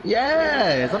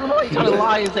 Yes. I don't know why you trying to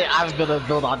lie and say I haven't been on this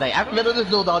build all day. I haven't been on this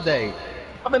build all day.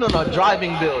 I've been on a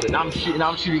driving build and I'm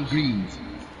shooting greens.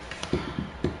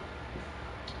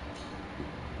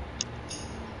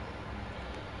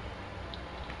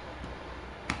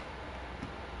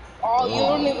 Oh, you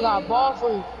don't even got ball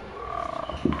for you.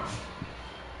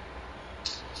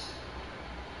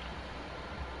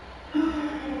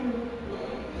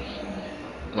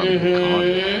 No You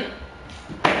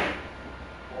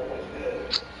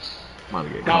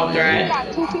threat.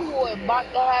 got two people that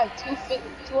have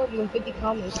 250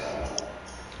 comments.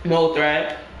 No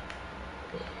threat.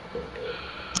 Oh,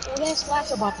 that's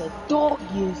flash about the dog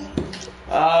use.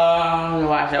 I'm gonna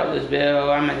watch out this build.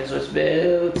 I'm at this switch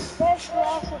builds. That's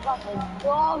flash about the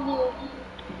dog use.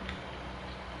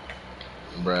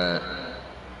 Bruh.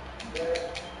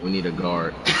 We need a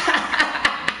guard.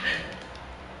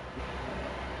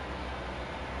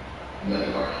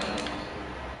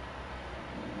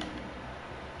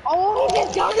 Oh, he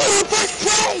just got in the first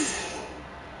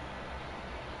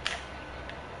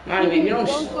play. I mean, you don't.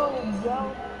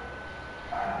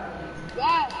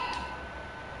 Yeah.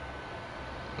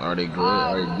 Are they good?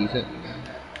 Are they decent?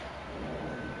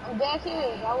 I'm dead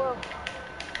serious. I will.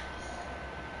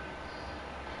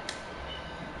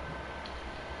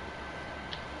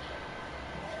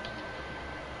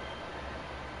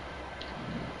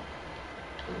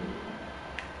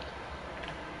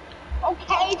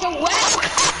 Okay, the west.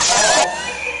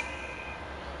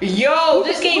 Yo,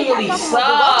 this game really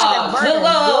sucks.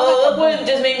 Look what it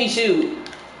just made me shoot.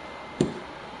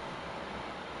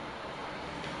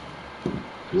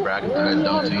 Brad, that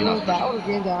dumb to you know. I would have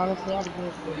been there, honestly. I would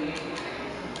have been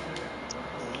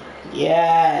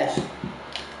Yes.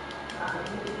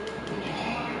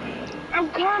 I'm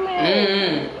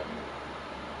coming.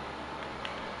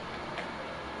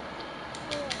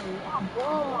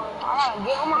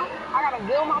 I gotta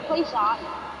get on my play shot.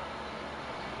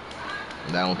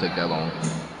 That don't take that long.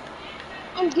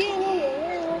 I'm getting in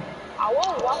there. I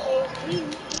won't watch ASG.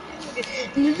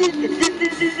 You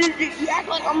act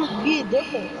like I'm gonna be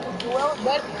different.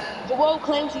 Joel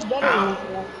claims he's better than me.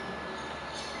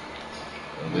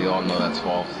 We all know that's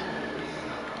false.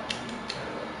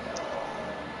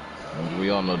 We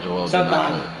all know Joel did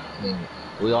not claim.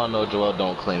 We all know Joel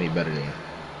don't claim he better than you.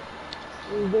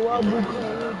 Joel do claim he's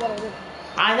better than me.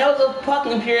 I know the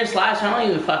fucking pure slash. I don't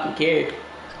even fucking care.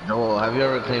 Joel, have you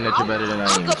ever claimed that you're better than I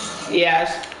am?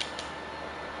 Yes.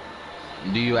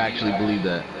 Do you actually believe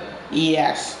that?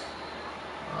 Yes.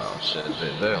 Oh shit,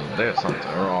 there's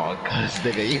something wrong. Cause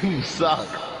nigga, you suck.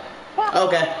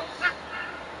 Okay.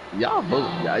 Y'all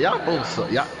both suck.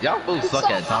 Y'all both suck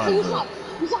at times, bro.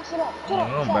 You suck, shut up.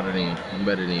 I'm better than you. I'm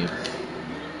better than you.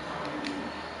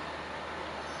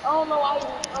 don't know why.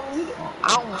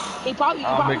 I don't know. He probably said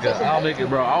some I'll make it, bullshit.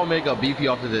 bro. I'll make a beefy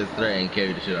off to this threat and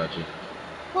carry the shit out you.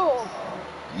 Cool.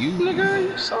 You nigga,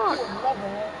 you suck. You would never,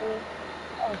 man.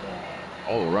 Okay.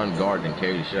 Oh, run guard and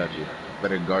carry the shit out you.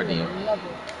 Better guard than you. Never.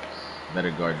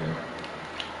 Better guard than you.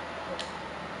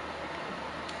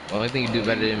 The only thing you do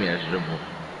better than me is dribble.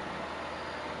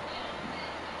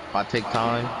 If I take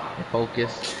time and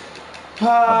focus,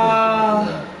 I'll be a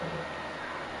dribble god.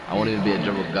 I won't even be a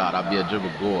dribble god. I'll be a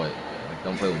dribble god. Like,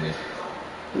 don't play with me.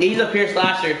 He's a pure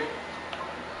slasher.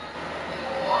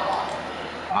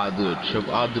 I'll do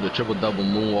the triple double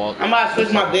moonwalk. I'm about to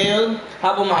switch my build.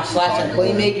 How about my slasher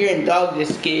playmaker and dog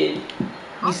this kid?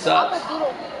 He sucks.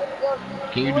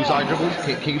 Can you do side dribbles?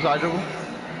 Can you side dribble?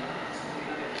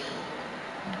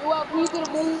 Can you do the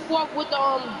moonwalk with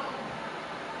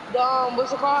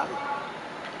what's it called?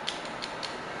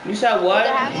 You said what?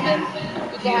 The half spin?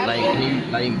 With the half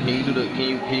spin?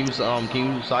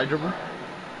 Can you side dribble?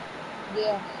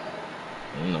 Yeah.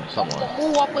 You know, something The like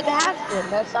moonwalk with the half spin.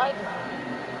 That's side.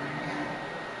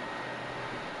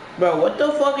 Bro, what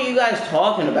the fuck are you guys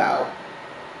talking about?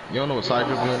 You don't know what side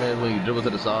dribbling is when you dribble to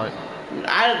the side?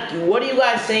 What are you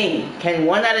guys saying? Can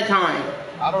one at a time?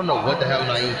 I don't know what the hell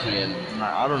Naeem can.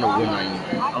 I don't know what Naeem.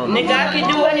 I don't know. Nigga, I can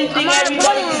do anything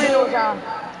everybody can do.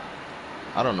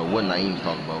 I don't know what Naeem's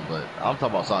talking about, but I'm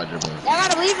talking about side dribbling. I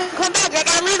gotta leave and come back. I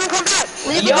gotta leave and come back.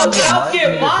 Leave Yo, and come get back. off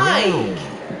your mic!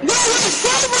 No, it's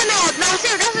over now. No,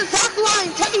 sir, that's exactly why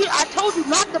I told you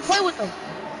not to play with them.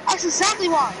 That's exactly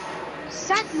why.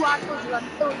 Exactly why I told you not to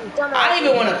play with them. I didn't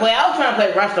even want to play. I was trying to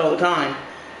play Rush the whole time.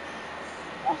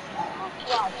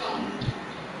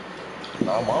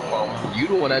 No, my mom. You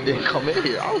the one that didn't come in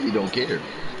here. I really don't care.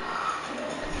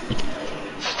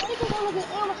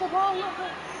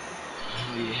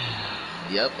 Yeah.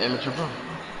 Yep, amateur bro.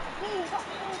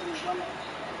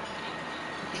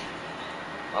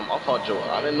 I thought Joel.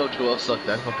 I didn't know Joel sucked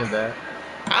that fucking bad.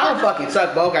 I don't fucking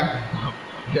suck, but okay.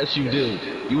 Yes, you do.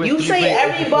 You say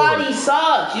everybody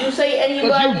sucks. You say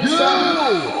anybody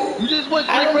sucks. You just went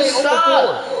I don't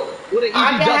suck.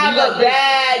 I can have a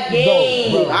bad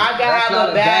game. I can have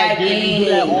a bad game. You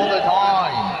do that all the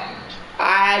time.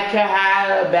 I can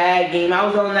have a bad game. I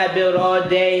was on that build all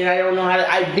day, and I don't know how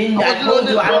to. I told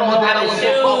you I don't know how to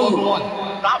shoot.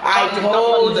 I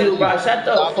told you, bro. Shut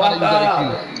the fuck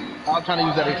up. I'm trying to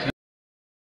use that excuse.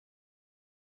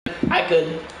 I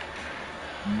could.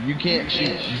 You can't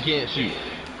shoot. You can't shoot.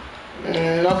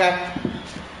 Okay.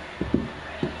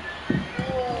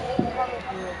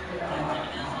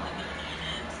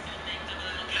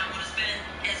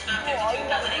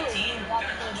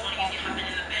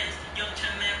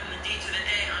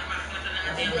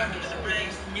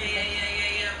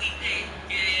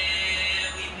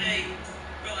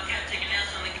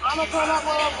 I'm gonna come up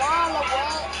with a while of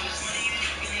what?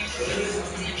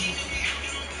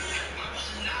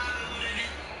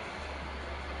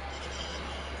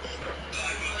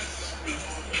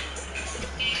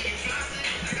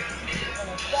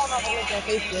 I'm not gonna look at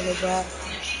Facebook, bro.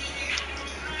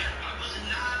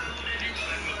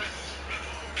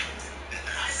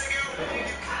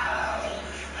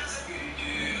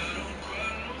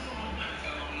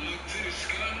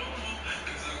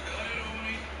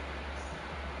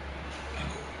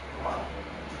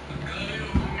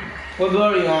 What build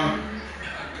are you on?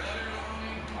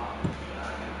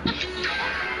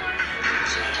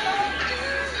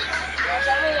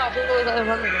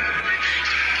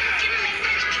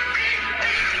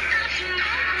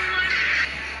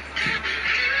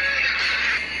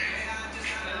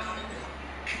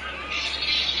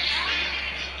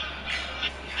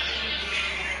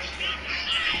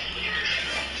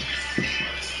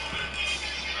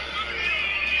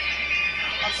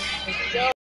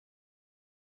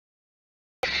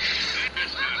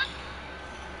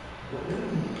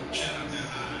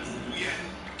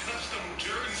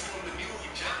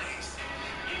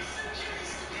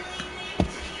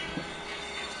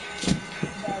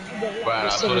 Brad, I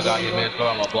swear to God, your man's going,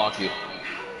 I'm gonna block you.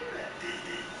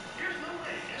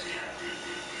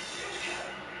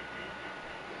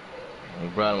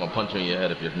 Brad, I'm gonna punch you in your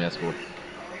head if your man scored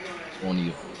on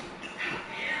you.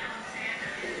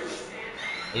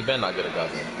 He better not get a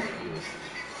goddamn.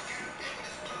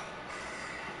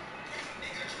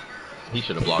 He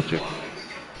should have blocked you.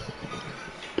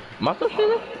 Am I still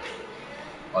streaming?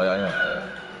 Oh yeah, yeah.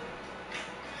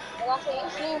 Like I said, your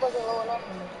stream wasn't low enough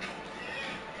for me.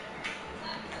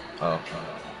 Oh.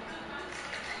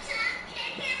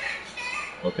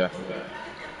 Okay.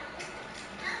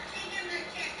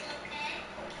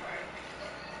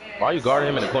 Why are you guarding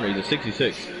him in the corner? He's a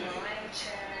 66.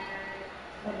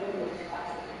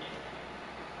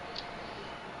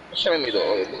 Show me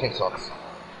the pink socks.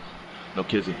 No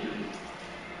kissing.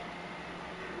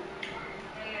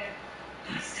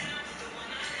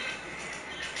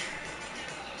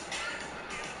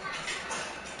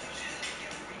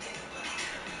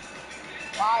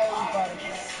 Why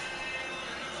everybody?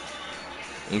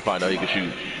 Let me find out he can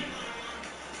shoot.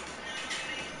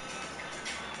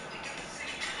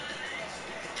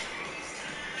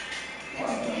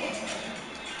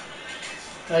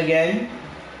 Again.